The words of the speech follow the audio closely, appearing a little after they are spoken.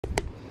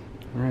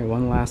All right,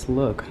 one last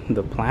look.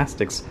 The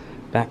plastic's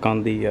back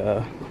on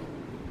the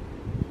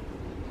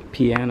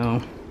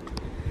piano.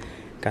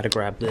 Gotta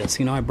grab this.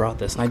 You know, I brought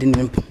this and I didn't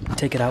even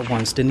take it out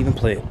once, didn't even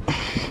play it.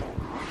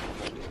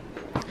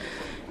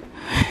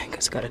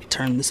 Guess gotta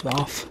turn this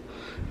off.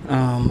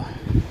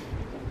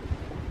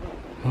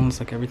 Looks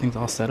like everything's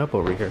all set up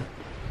over here.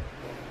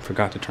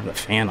 Forgot to turn the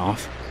fan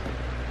off.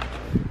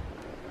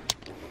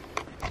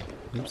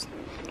 Oops,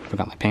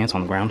 forgot my pants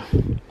on the ground.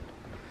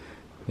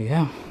 But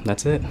yeah,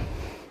 that's it.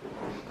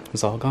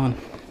 It's all gone.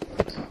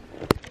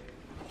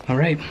 All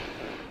right,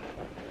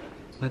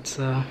 let's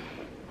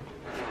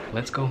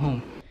go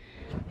home.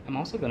 I'm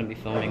also gonna be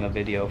filming a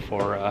video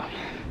for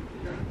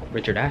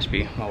Richard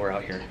Ashby while we're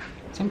out here.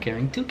 So I'm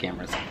carrying 2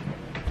 cameras.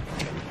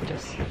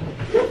 Just,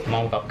 I'm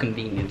all about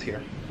convenience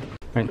here.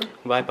 All right,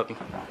 bye, puppy.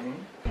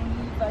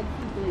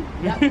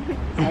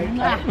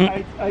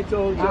 I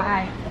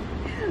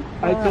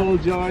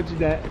told George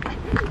that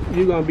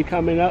you're gonna be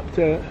coming up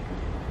to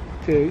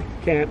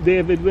Camp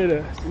David with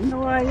us.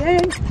 No, I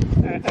ain't.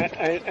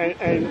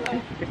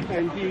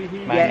 And he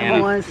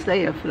That one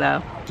say a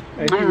flower.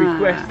 and he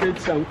requested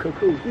some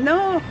cuckoo.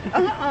 No,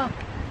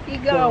 he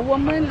got a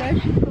woman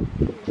that she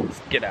Let's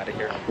get out of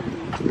here.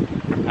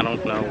 I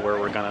don't know where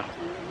we're gonna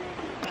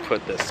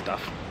put this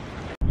stuff.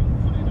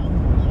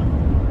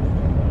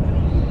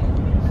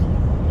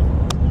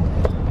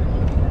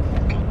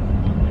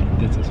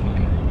 This is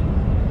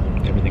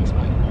fine. Everything's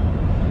fine.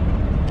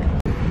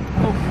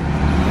 Oh.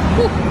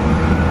 Woo.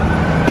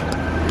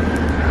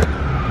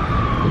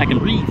 I can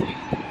breathe.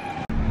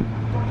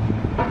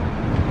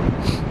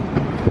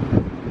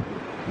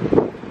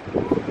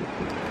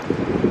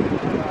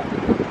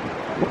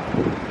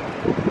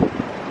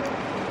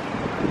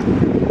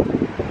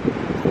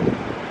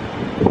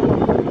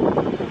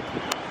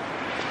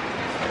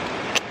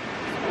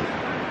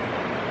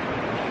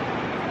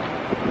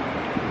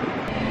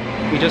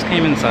 We just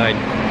came inside,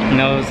 and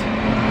that was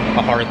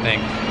a hard thing.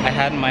 I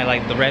had my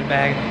the red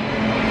bag,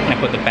 and I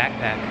put the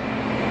backpack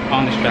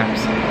on the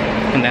straps,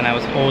 and then I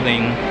was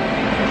holding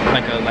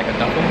like a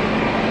duffel.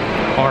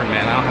 Hard,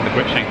 man. I don't have the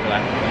grip strength for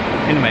that.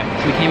 Anyway,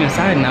 we came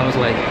inside, and I was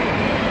like,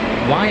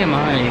 why am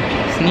I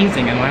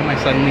sneezing, and why am I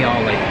suddenly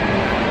all like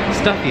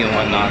stuffy and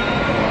whatnot?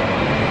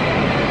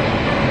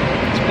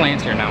 There's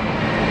plants here now.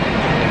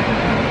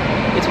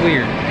 It's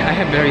weird. I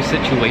have very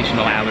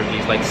situational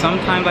allergies. Like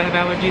sometimes I have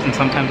allergies and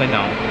sometimes I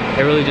don't.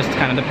 It really just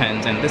kind of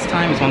depends. And this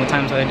time is one of the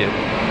times that I do.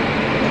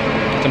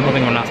 So I'm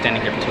hoping we're not standing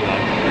here for too long.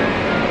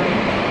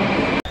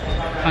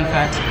 Fun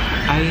fact,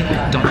 I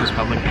don't use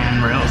public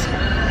anywhere else.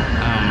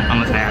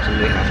 Unless I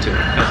actually really have to.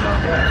 Because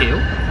ew.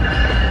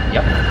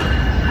 Yep.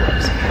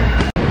 Gross.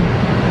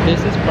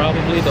 This is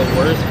probably the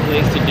worst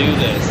place to do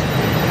this.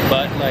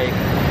 But like,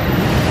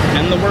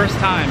 and the worst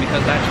time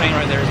because that train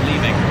right there is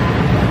leaving.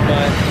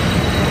 But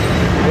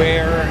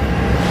we're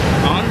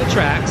on the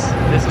tracks.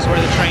 This is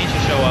where the train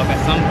should show up at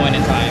some point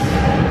in time.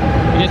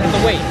 We just have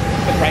to wait.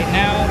 But right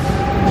now,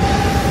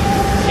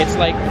 it's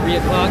like 3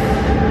 o'clock,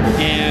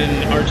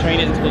 and our train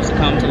isn't supposed to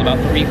come till about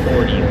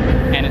 3:40,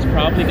 and it's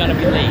probably gonna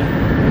be late.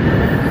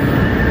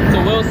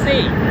 So we'll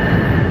see.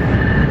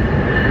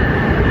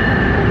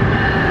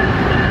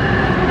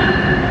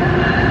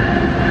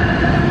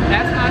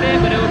 That's not it,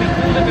 but it would be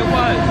cool if it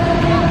was.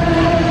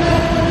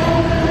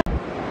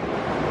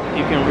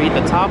 You can read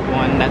the top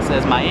one that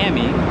says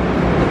Miami.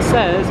 It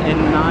says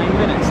in 9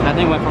 minutes. That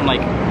thing went from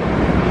like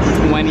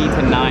 20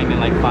 to 9 in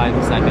like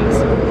 5 seconds.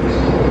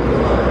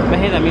 But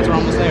hey, that means we're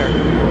almost there.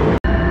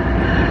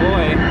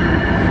 Boy,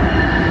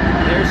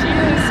 there she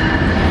is.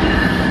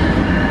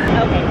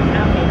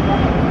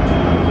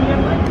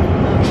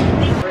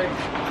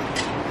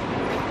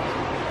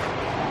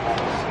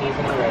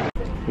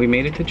 We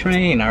made it to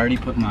train. I already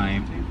put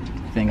my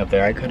thing up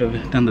there. I could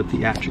have done the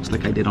theatrics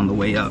like I did on the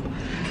way up.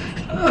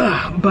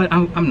 But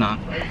I'm not.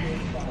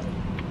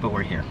 But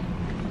we're here.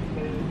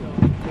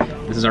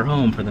 This is our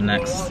home for the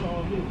next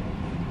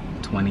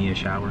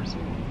 20-ish hours.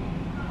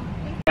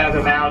 Have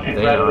them out and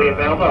readily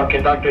available. Our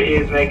conductor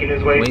is making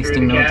his way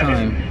through the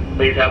cabin.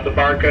 Please have the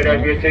barcode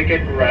of your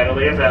ticket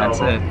readily available.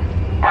 That's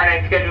it. Our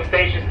next scheduled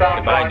station stop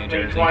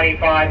approximately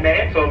 25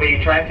 minutes will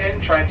be Trenton,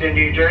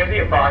 New Jersey,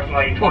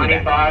 approximately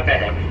 25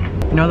 minutes.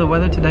 You know, the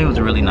weather today was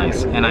really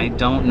nice, and I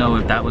don't know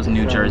if that was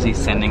New Jersey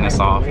sending us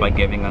off by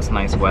giving us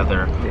nice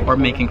weather or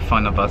making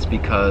fun of us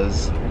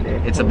because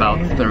it's about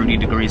 30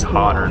 degrees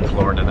hotter in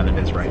Florida than it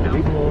is right now.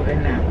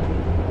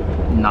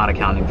 Not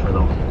accounting for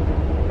the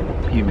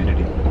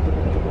humidity,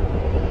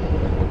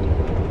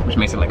 which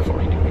makes it like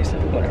 40 degrees,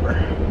 whatever.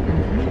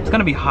 It's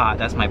gonna be hot,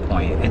 that's my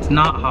point. It's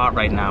not hot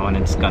right now, and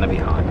it's gonna be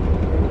hot.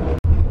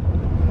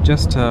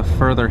 Just to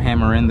further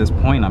hammer in this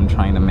point I'm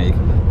trying to make,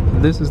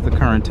 this is the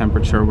current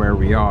temperature where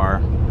we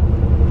are.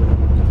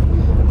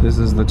 This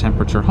is the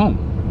temperature home.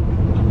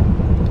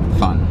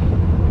 Fun.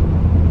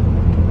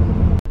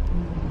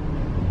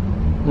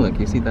 Look,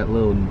 you see that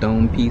little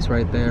dome piece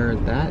right there?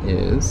 That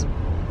is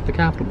the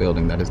Capitol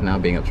building that is now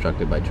being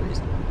obstructed by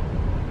trees.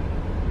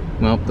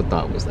 Well, the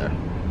thought was there.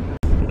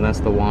 And that's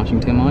the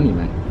Washington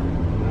Monument.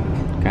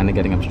 kind of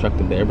getting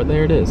obstructed there, but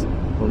there it is,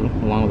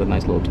 along with a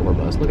nice little tour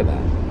bus. Look at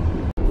that.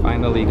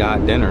 Finally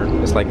got dinner.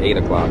 It's like 8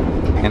 o'clock,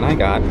 and I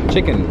got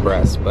chicken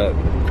breast, but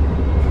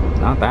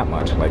not that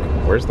much. Like,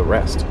 where's the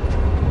rest?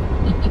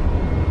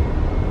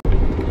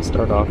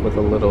 Start off with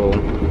a little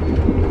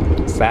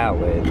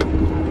salad.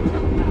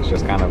 It's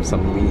just kind of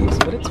some leaves,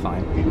 but it's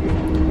fine.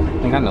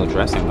 I got no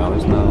dressing though. I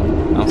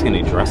don't see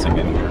any dressing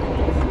in here.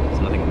 There's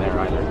nothing in there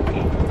either.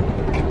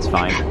 It's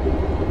fine.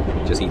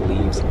 Just eat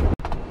leaves.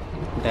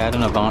 Dad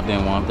and Avant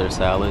didn't want their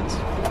salads,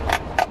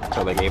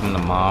 so they gave them to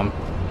Mom.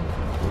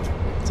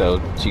 So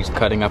she's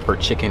cutting up her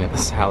chicken at the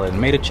salad.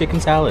 Made a chicken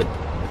salad.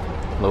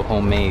 A little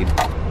homemade.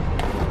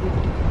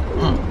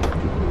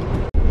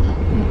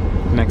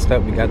 Next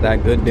up, we got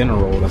that good dinner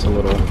roll. It's a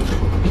little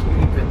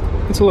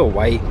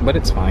white, but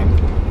it's fine.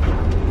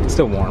 It's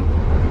still warm.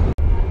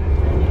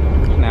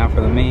 Now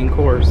for the main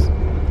course.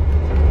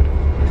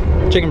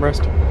 Chicken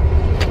breast.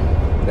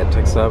 That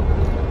takes up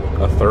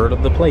a third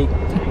of the plate.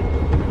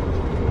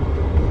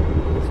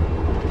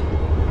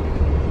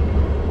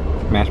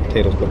 Mashed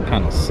potatoes look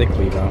kind of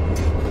sickly though.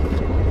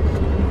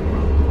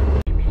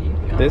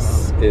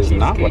 This is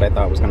not what I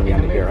thought was going to be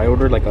under here. I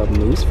ordered like a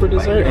mousse for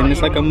dessert, and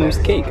it's like a mousse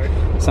cake.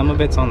 Some of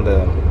it's on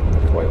the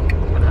foil,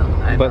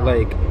 but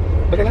like,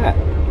 look at that.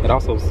 It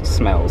also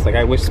smells. Like,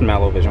 I wish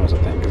smell-o-vision was a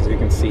thing, because you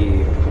can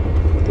see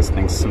what this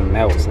thing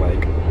smells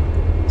like.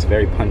 It's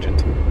very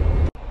pungent.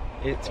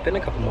 It's been a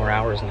couple more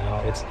hours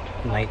now. It's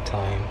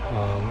nighttime.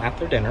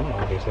 After dinner,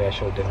 obviously I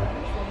showed dinner.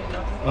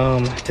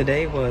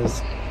 Today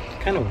was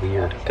kind of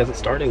weird, because it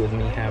started with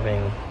me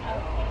having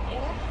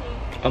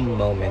a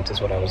moment,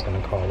 is what I was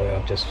going to call it,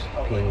 of just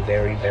being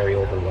very, very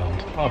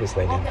overwhelmed.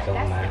 Obviously I didn't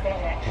film that,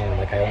 and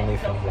like I only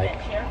filmed like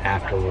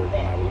afterward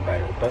when I was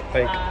better, but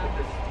like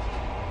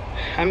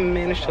I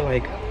managed to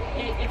like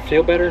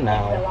feel better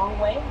now.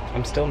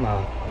 I'm still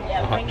not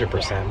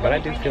 100%, but I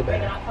do feel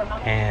better,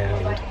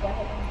 and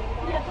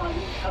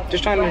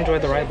just trying to enjoy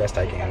the ride best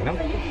I can, you know?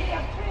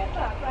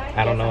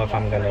 I don't know if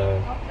I'm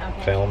gonna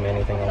film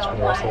anything else for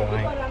the rest of the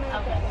night,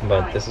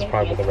 but this is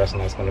probably the rest of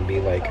the night's gonna be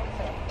like,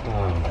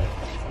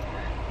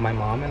 my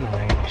mom and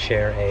I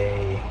share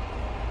a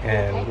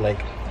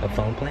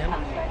phone plan,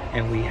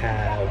 and we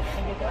have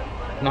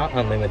not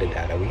unlimited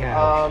data. We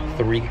have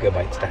 3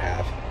 gigabytes to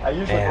have,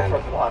 and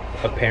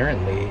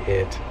apparently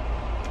it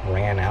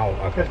ran out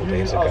a couple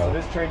days ago. So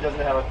this train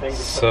doesn't have a thing.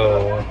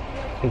 So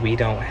we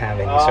don't have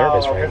any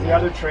service right now. The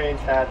other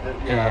trains had the,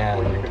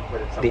 and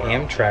the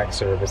Amtrak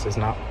service is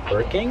not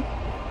working.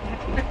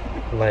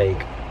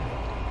 Like,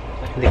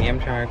 the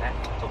Amtrak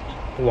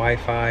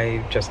Wi-Fi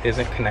just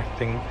isn't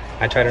connecting.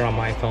 I tried it on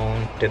my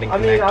phone, didn't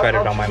connect. Tried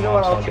it on my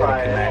mom's phone,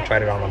 didn't connect.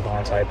 Tried it on my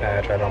mom's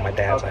iPad, tried it on my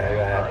dad's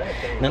iPad.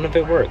 None of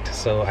it worked.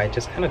 So I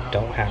just kind of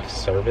don't have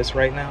service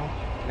right now,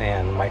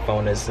 and my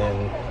phone is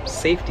in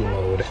safety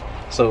mode,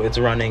 so it's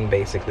running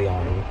basically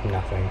on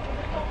nothing.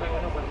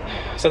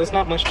 So there's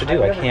not much to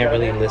do. I can't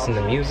really listen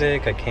to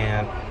music. I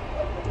can't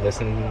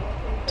listen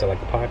to like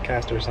a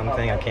podcast or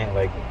something. I can't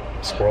like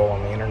scroll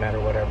on the internet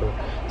or whatever.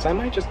 So I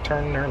might just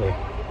turn in early.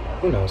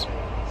 Who knows?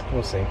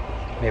 We'll see.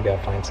 Maybe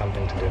I'll find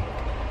something to do,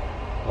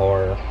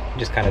 or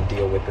just kind of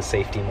deal with the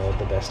safety mode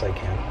the best I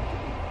can.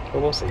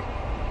 But we'll see.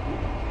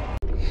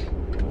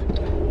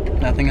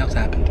 Nothing else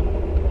happened.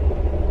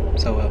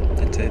 So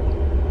that's it.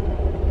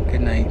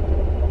 Good night.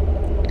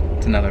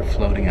 It's another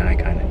floating eye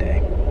kind of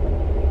day.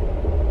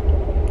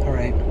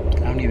 Alright, I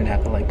don't even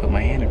have to like put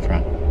my hand in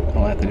front.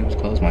 All I have to do is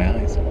close my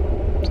eyes.